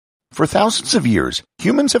For thousands of years,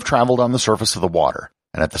 humans have traveled on the surface of the water,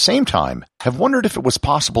 and at the same time have wondered if it was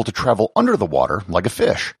possible to travel under the water like a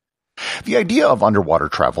fish. The idea of underwater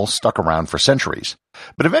travel stuck around for centuries,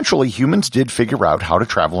 but eventually humans did figure out how to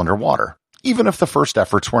travel underwater, even if the first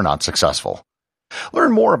efforts were not successful.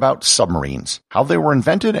 Learn more about submarines, how they were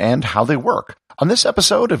invented, and how they work on this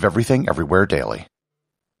episode of Everything Everywhere Daily.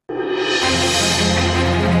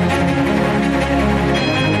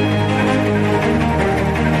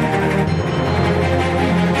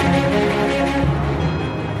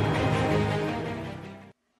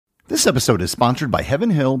 This episode is sponsored by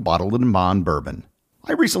Heaven Hill Bottled & Bond Bourbon.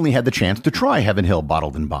 I recently had the chance to try Heaven Hill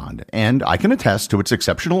Bottled & Bond, and I can attest to its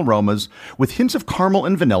exceptional aromas with hints of caramel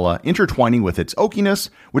and vanilla intertwining with its oakiness,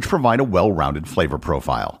 which provide a well-rounded flavor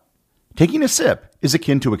profile. Taking a sip is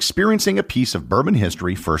akin to experiencing a piece of bourbon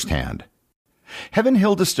history firsthand. Heaven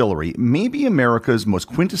Hill Distillery may be America's most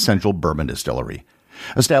quintessential bourbon distillery.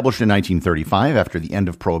 Established in 1935 after the end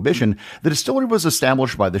of Prohibition, the distillery was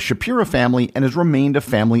established by the Shapira family and has remained a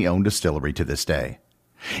family-owned distillery to this day.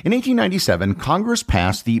 In 1897, Congress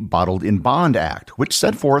passed the Bottled in Bond Act, which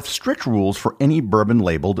set forth strict rules for any bourbon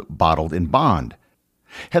labeled Bottled in Bond.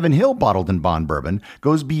 Heaven Hill Bottled in Bond Bourbon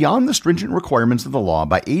goes beyond the stringent requirements of the law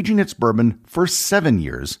by aging its bourbon for 7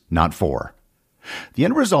 years, not 4. The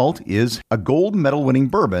end result is a gold medal-winning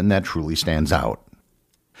bourbon that truly stands out.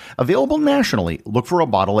 Available nationally, look for a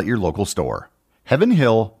bottle at your local store. Heaven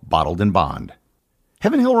Hill Bottled in Bond.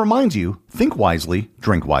 Heaven Hill reminds you, think wisely,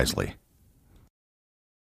 drink wisely.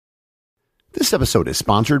 This episode is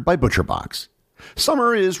sponsored by ButcherBox.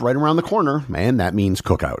 Summer is right around the corner, and that means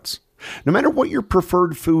cookouts. No matter what your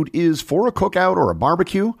preferred food is for a cookout or a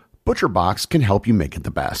barbecue, ButcherBox can help you make it the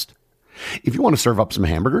best. If you want to serve up some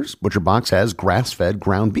hamburgers, ButcherBox has grass-fed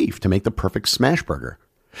ground beef to make the perfect smash burger.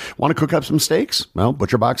 Want to cook up some steaks? Well,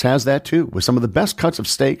 ButcherBox has that too, with some of the best cuts of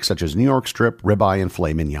steak such as New York strip, ribeye, and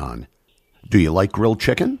filet mignon. Do you like grilled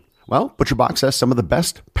chicken? Well, ButcherBox has some of the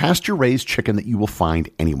best pasture-raised chicken that you will find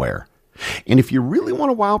anywhere. And if you really want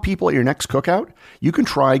to wow people at your next cookout, you can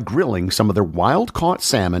try grilling some of their wild-caught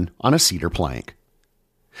salmon on a cedar plank.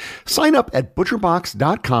 Sign up at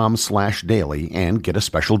butcherbox.com/daily and get a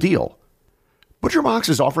special deal. ButcherBox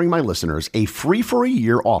is offering my listeners a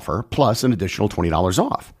free-for-a-year offer plus an additional $20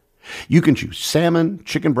 off. You can choose salmon,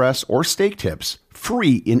 chicken breasts, or steak tips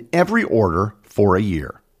free in every order for a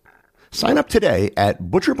year. Sign up today at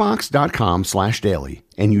butcherbox.com/daily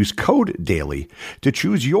and use code DAILY to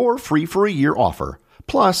choose your free-for-a-year offer,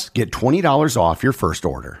 plus get $20 off your first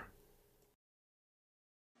order.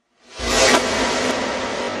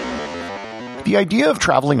 The idea of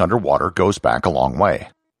traveling underwater goes back a long way.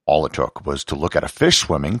 All it took was to look at a fish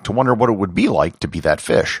swimming to wonder what it would be like to be that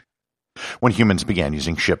fish. When humans began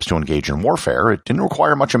using ships to engage in warfare, it didn't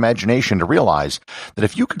require much imagination to realize that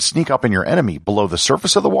if you could sneak up on your enemy below the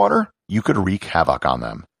surface of the water, you could wreak havoc on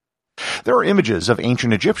them. There are images of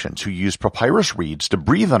ancient Egyptians who used papyrus reeds to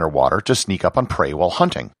breathe underwater to sneak up on prey while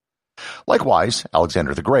hunting. Likewise,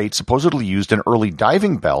 Alexander the Great supposedly used an early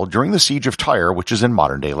diving bell during the siege of Tyre, which is in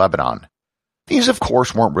modern-day Lebanon. These, of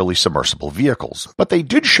course, weren't really submersible vehicles, but they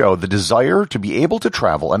did show the desire to be able to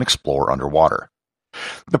travel and explore underwater.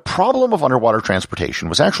 The problem of underwater transportation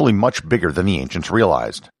was actually much bigger than the ancients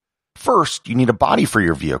realized. First, you need a body for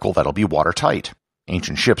your vehicle that'll be watertight.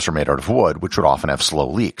 Ancient ships are made out of wood, which would often have slow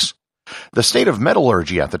leaks. The state of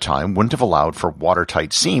metallurgy at the time wouldn't have allowed for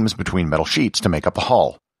watertight seams between metal sheets to make up the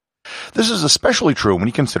hull. This is especially true when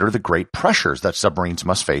you consider the great pressures that submarines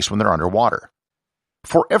must face when they're underwater.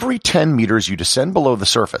 For every 10 meters you descend below the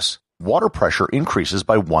surface, water pressure increases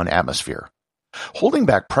by 1 atmosphere. Holding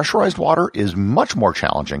back pressurized water is much more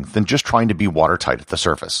challenging than just trying to be watertight at the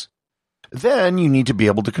surface. Then you need to be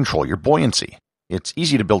able to control your buoyancy. It's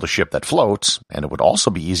easy to build a ship that floats, and it would also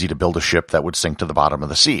be easy to build a ship that would sink to the bottom of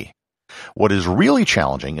the sea. What is really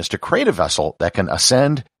challenging is to create a vessel that can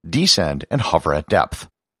ascend, descend, and hover at depth.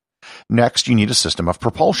 Next, you need a system of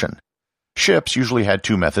propulsion. Ships usually had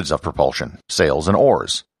 2 methods of propulsion, sails and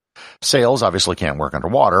oars. Sails obviously can't work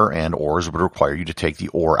underwater, and oars would require you to take the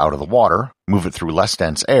oar out of the water, move it through less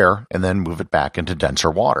dense air, and then move it back into denser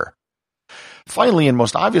water. Finally, and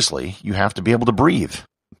most obviously, you have to be able to breathe.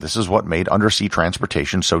 This is what made undersea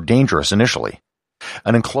transportation so dangerous initially.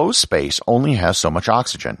 An enclosed space only has so much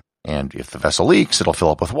oxygen, and if the vessel leaks, it'll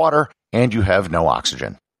fill up with water, and you have no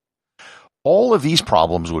oxygen. All of these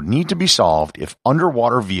problems would need to be solved if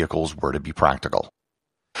underwater vehicles were to be practical.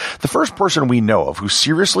 The first person we know of who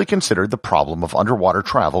seriously considered the problem of underwater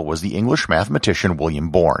travel was the English mathematician William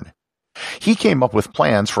Bourne. He came up with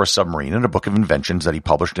plans for a submarine in a book of inventions that he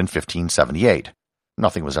published in 1578.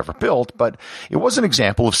 Nothing was ever built, but it was an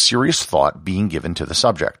example of serious thought being given to the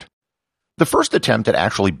subject. The first attempt at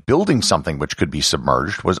actually building something which could be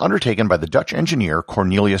submerged was undertaken by the Dutch engineer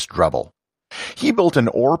Cornelius Drebbel. He built an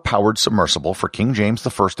oar-powered submersible for King James I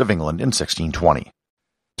of England in 1620.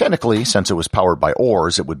 Technically, since it was powered by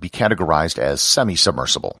oars, it would be categorized as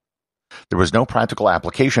semi-submersible. There was no practical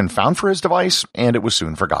application found for his device, and it was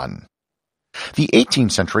soon forgotten. The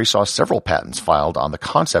 18th century saw several patents filed on the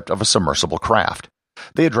concept of a submersible craft.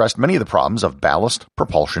 They addressed many of the problems of ballast,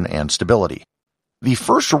 propulsion, and stability. The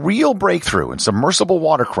first real breakthrough in submersible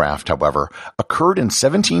watercraft, however, occurred in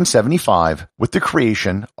 1775 with the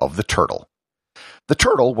creation of the Turtle. The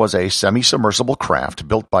Turtle was a semi-submersible craft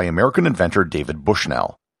built by American inventor David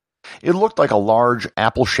Bushnell. It looked like a large,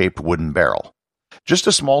 apple-shaped wooden barrel. Just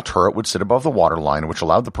a small turret would sit above the waterline, which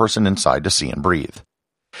allowed the person inside to see and breathe.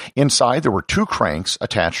 Inside, there were 2 cranks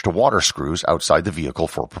attached to water screws outside the vehicle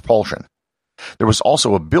for propulsion. There was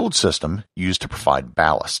also a bilge system used to provide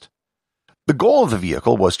ballast. The goal of the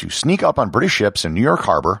vehicle was to sneak up on British ships in New York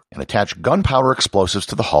Harbor and attach gunpowder explosives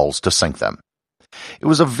to the hulls to sink them. It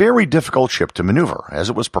was a very difficult ship to maneuver, as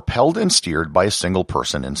it was propelled and steered by a single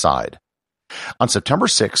person inside. On September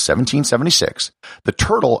 6, 1776, the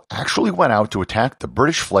Turtle actually went out to attack the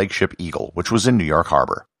British flagship Eagle, which was in New York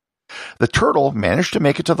Harbor. The Turtle managed to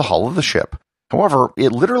make it to the hull of the ship. However,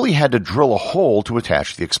 it literally had to drill a hole to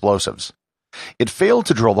attach the explosives. It failed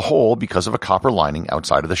to drill the hole because of a copper lining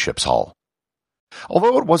outside of the ship's hull.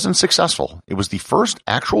 Although it wasn't successful, it was the first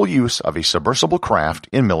actual use of a submersible craft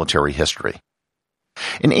in military history.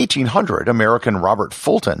 In 1800, American Robert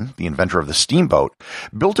Fulton, the inventor of the steamboat,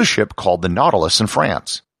 built a ship called the Nautilus in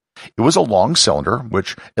France. It was a long cylinder,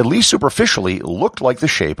 which, at least superficially, looked like the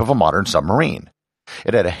shape of a modern submarine.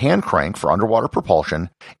 It had a hand crank for underwater propulsion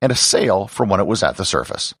and a sail for when it was at the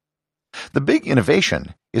surface. The big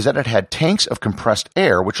innovation is that it had tanks of compressed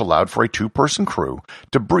air which allowed for a 2-person crew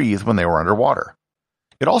to breathe when they were underwater.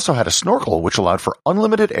 It also had a snorkel which allowed for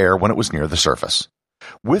unlimited air when it was near the surface.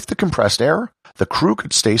 With the compressed air, the crew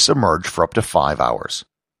could stay submerged for up to 5 hours.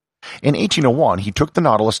 In 1801, he took the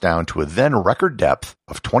Nautilus down to a then record depth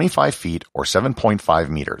of 25 feet or 7.5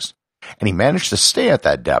 meters, and he managed to stay at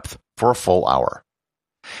that depth for a full hour.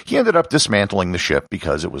 He ended up dismantling the ship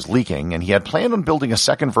because it was leaking, and he had planned on building a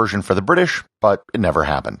second version for the British, but it never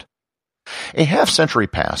happened. A half-century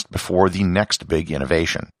passed before the next big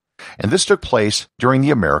innovation, and this took place during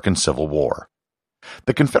the American Civil War.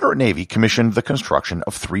 The Confederate Navy commissioned the construction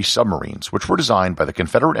of 3 submarines, which were designed by the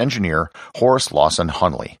Confederate engineer Horace Lawson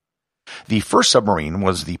Hunley. The first submarine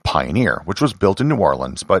was the Pioneer, which was built in New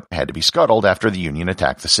Orleans, but had to be scuttled after the Union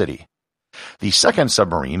attacked the city. The second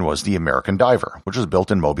submarine was the American Diver, which was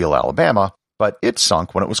built in Mobile, Alabama, but it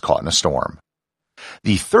sunk when it was caught in a storm.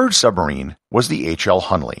 The third submarine was the H.L.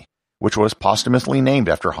 Hunley, which was posthumously named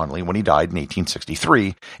after Hunley when he died in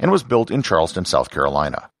 1863 and was built in Charleston, South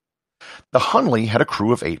Carolina. The Hunley had a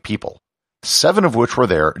crew of 8 people, 7 of which were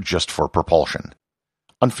there just for propulsion.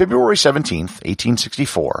 On February 17,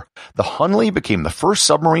 1864, the Hunley became the first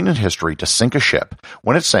submarine in history to sink a ship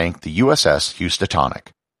when it sank the USS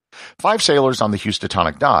Housatonic. 5 sailors on the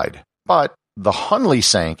Housatonic died, but the Hunley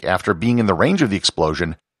sank after being in the range of the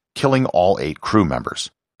explosion, killing all 8 crew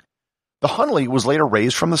members. The Hunley was later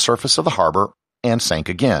raised from the surface of the harbor and sank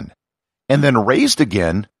again, and then raised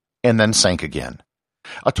again, and then sank again.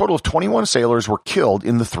 A total of 21 sailors were killed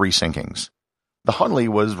in the 3 sinkings. The Hunley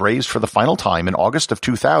was raised for the final time in August of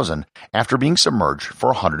 2000 after being submerged for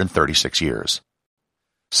 136 years.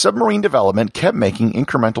 Submarine development kept making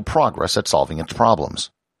incremental progress at solving its problems.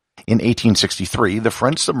 In 1863, the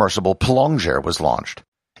French submersible Plongeur was launched.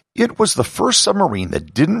 It was the first submarine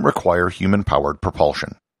that didn't require human-powered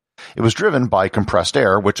propulsion. It was driven by compressed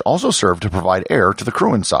air, which also served to provide air to the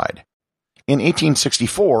crew inside. In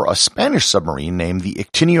 1864, a Spanish submarine named the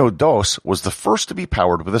Ictinio II was the first to be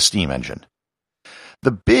powered with a steam engine.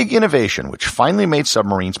 The big innovation which finally made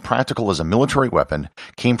submarines practical as a military weapon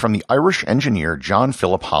came from the Irish engineer John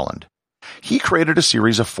Philip Holland. He created a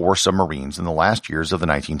series of 4 submarines in the last years of the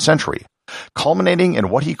 19th century, culminating in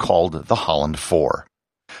what he called the Holland 4.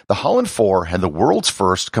 The Holland 4 had the world's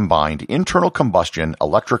first combined internal combustion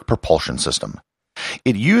electric propulsion system.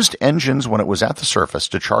 It used engines when it was at the surface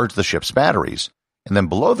to charge the ship's batteries, and then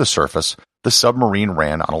below the surface, the submarine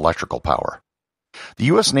ran on electrical power. The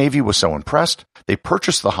U.S. Navy was so impressed, they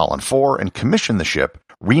purchased the Holland 4 and commissioned the ship,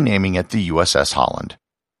 renaming it the USS Holland.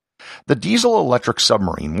 The diesel-electric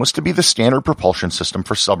submarine was to be the standard propulsion system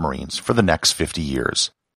for submarines for the next 50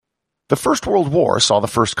 years. The First World War saw the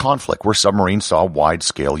first conflict where submarines saw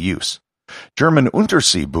wide-scale use. German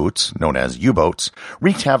Unterseeboots, known as U-boats,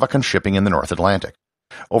 wreaked havoc on shipping in the North Atlantic.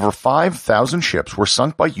 Over 5,000 ships were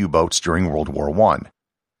sunk by U-boats during World War I.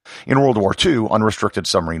 In World War II, unrestricted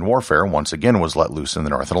submarine warfare once again was let loose in the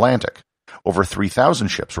North Atlantic. Over 3,000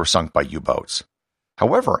 ships were sunk by U-boats.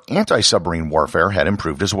 However, anti-submarine warfare had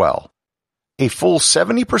improved as well. A full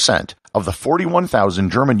 70% of the 41,000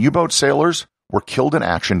 German U-boat sailors were killed in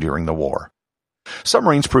action during the war.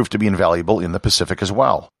 Submarines proved to be invaluable in the Pacific as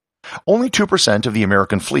well. Only 2% of the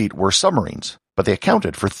American fleet were submarines, but they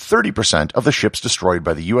accounted for 30% of the ships destroyed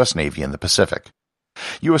by the U.S. Navy in the Pacific.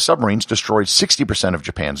 U.S. submarines destroyed 60% of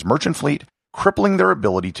Japan's merchant fleet, crippling their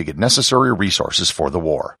ability to get necessary resources for the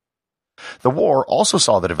war. The war also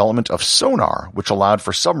saw the development of sonar, which allowed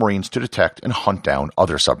for submarines to detect and hunt down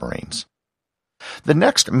other submarines. The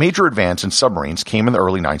next major advance in submarines came in the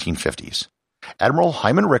early 1950s. Admiral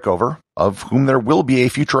Hyman Rickover, of whom there will be a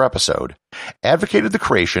future episode, advocated the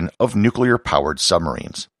creation of nuclear-powered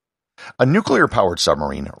submarines. A nuclear-powered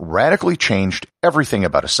submarine radically changed everything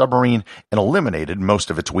about a submarine and eliminated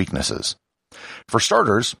most of its weaknesses. For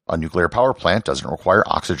starters, a nuclear power plant doesn't require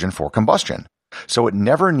oxygen for combustion, so it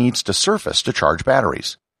never needs to surface to charge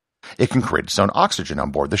batteries. It can create its own oxygen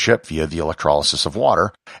on board the ship via the electrolysis of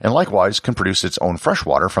water, and likewise can produce its own fresh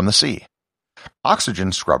water from the sea.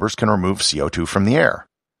 Oxygen scrubbers can remove CO2 from the air.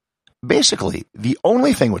 Basically, the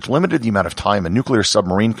only thing which limited the amount of time a nuclear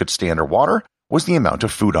submarine could stay underwater was the amount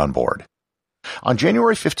of food on board. On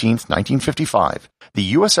January 15, 1955,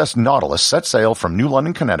 the USS Nautilus set sail from New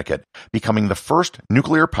London, Connecticut, becoming the first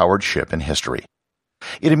nuclear-powered ship in history.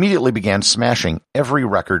 It immediately began smashing every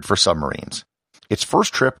record for submarines. Its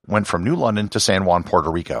first trip went from New London to San Juan,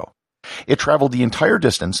 Puerto Rico. It traveled the entire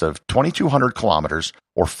distance of 2,200 kilometers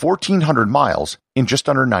or 1,400 miles in just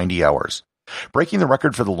under 90 hours, breaking the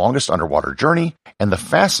record for the longest underwater journey and the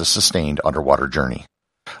fastest sustained underwater journey.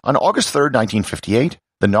 On August 3, 1958,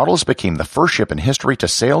 the Nautilus became the first ship in history to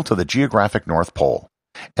sail to the geographic North Pole,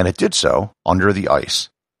 and it did so under the ice.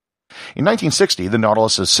 In 1960, the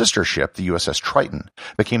Nautilus's sister ship, the USS Triton,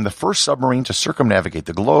 became the first submarine to circumnavigate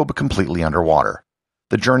the globe completely underwater.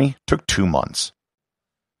 The journey took 2 months.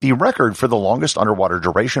 The record for the longest underwater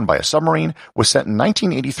duration by a submarine was set in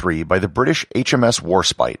 1983 by the British HMS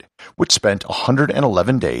Warspite, which spent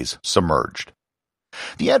 111 days submerged.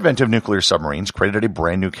 The advent of nuclear submarines created a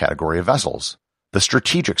brand new category of vessels, the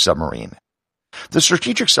strategic submarine. The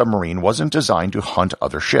strategic submarine wasn't designed to hunt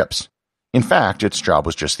other ships. In fact, its job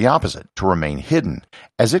was just the opposite, to remain hidden,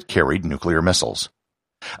 as it carried nuclear missiles.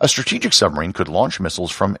 A strategic submarine could launch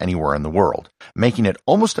missiles from anywhere in the world, making it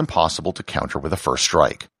almost impossible to counter with a first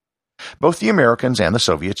strike. Both the Americans and the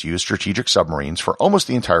Soviets used strategic submarines for almost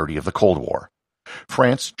the entirety of the Cold War.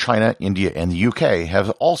 France, China, India, and the UK have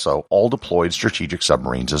also all deployed strategic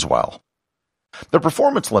submarines as well. The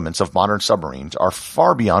performance limits of modern submarines are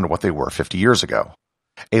far beyond what they were 50 years ago.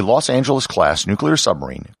 A Los Angeles-class nuclear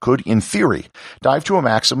submarine could, in theory, dive to a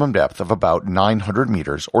maximum depth of about 900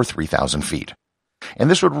 meters or 3,000 feet. And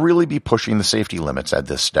this would really be pushing the safety limits at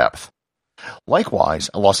this depth. Likewise,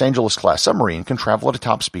 a Los Angeles-class submarine can travel at a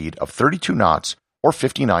top speed of 32 knots or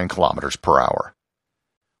 59 kilometers per hour.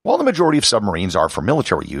 While the majority of submarines are for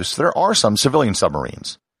military use, there are some civilian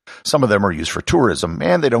submarines. Some of them are used for tourism,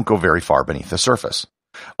 and they don't go very far beneath the surface.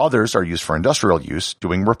 Others are used for industrial use,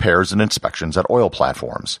 doing repairs and inspections at oil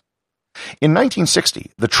platforms. In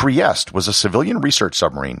 1960, the Trieste was a civilian research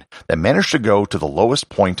submarine that managed to go to the lowest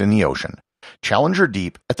point in the ocean, Challenger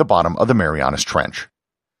Deep at the bottom of the Marianas Trench.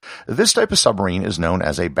 This type of submarine is known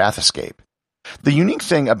as a bathyscaphe. The unique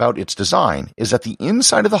thing about its design is that the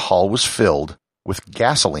inside of the hull was filled with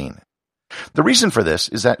gasoline. The reason for this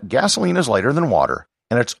is that gasoline is lighter than water,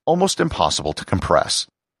 and it's almost impossible to compress.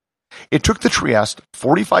 It took the Trieste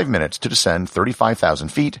 45 minutes to descend 35,000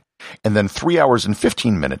 feet, and then 3 hours and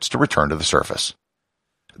 15 minutes to return to the surface.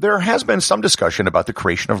 There has been some discussion about the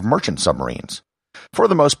creation of merchant submarines. For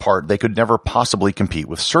the most part, they could never possibly compete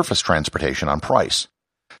with surface transportation on price.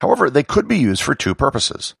 However, they could be used for two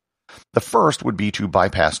purposes. The first would be to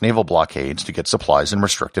bypass naval blockades to get supplies in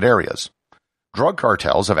restricted areas. Drug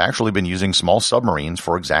cartels have actually been using small submarines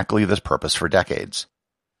for exactly this purpose for decades.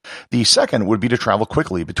 The second would be to travel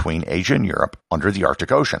quickly between Asia and Europe under the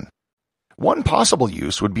Arctic Ocean. One possible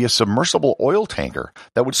use would be a submersible oil tanker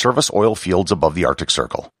that would service oil fields above the Arctic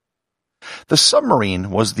Circle. The submarine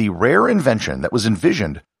was the rare invention that was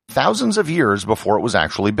envisioned thousands of years before it was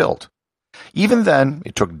actually built. Even then,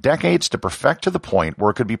 it took decades to perfect to the point where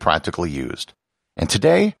it could be practically used. And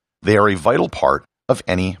today, they are a vital part of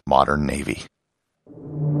any modern navy.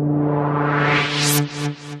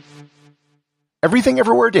 Everything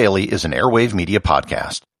Everywhere Daily is an Airwave Media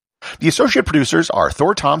podcast. The associate producers are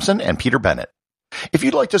Thor Thompson and Peter Bennett. If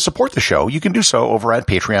you'd like to support the show, you can do so over at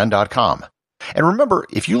patreon.com. And remember,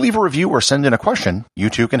 if you leave a review or send in a question, you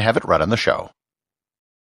too can have it read on the show.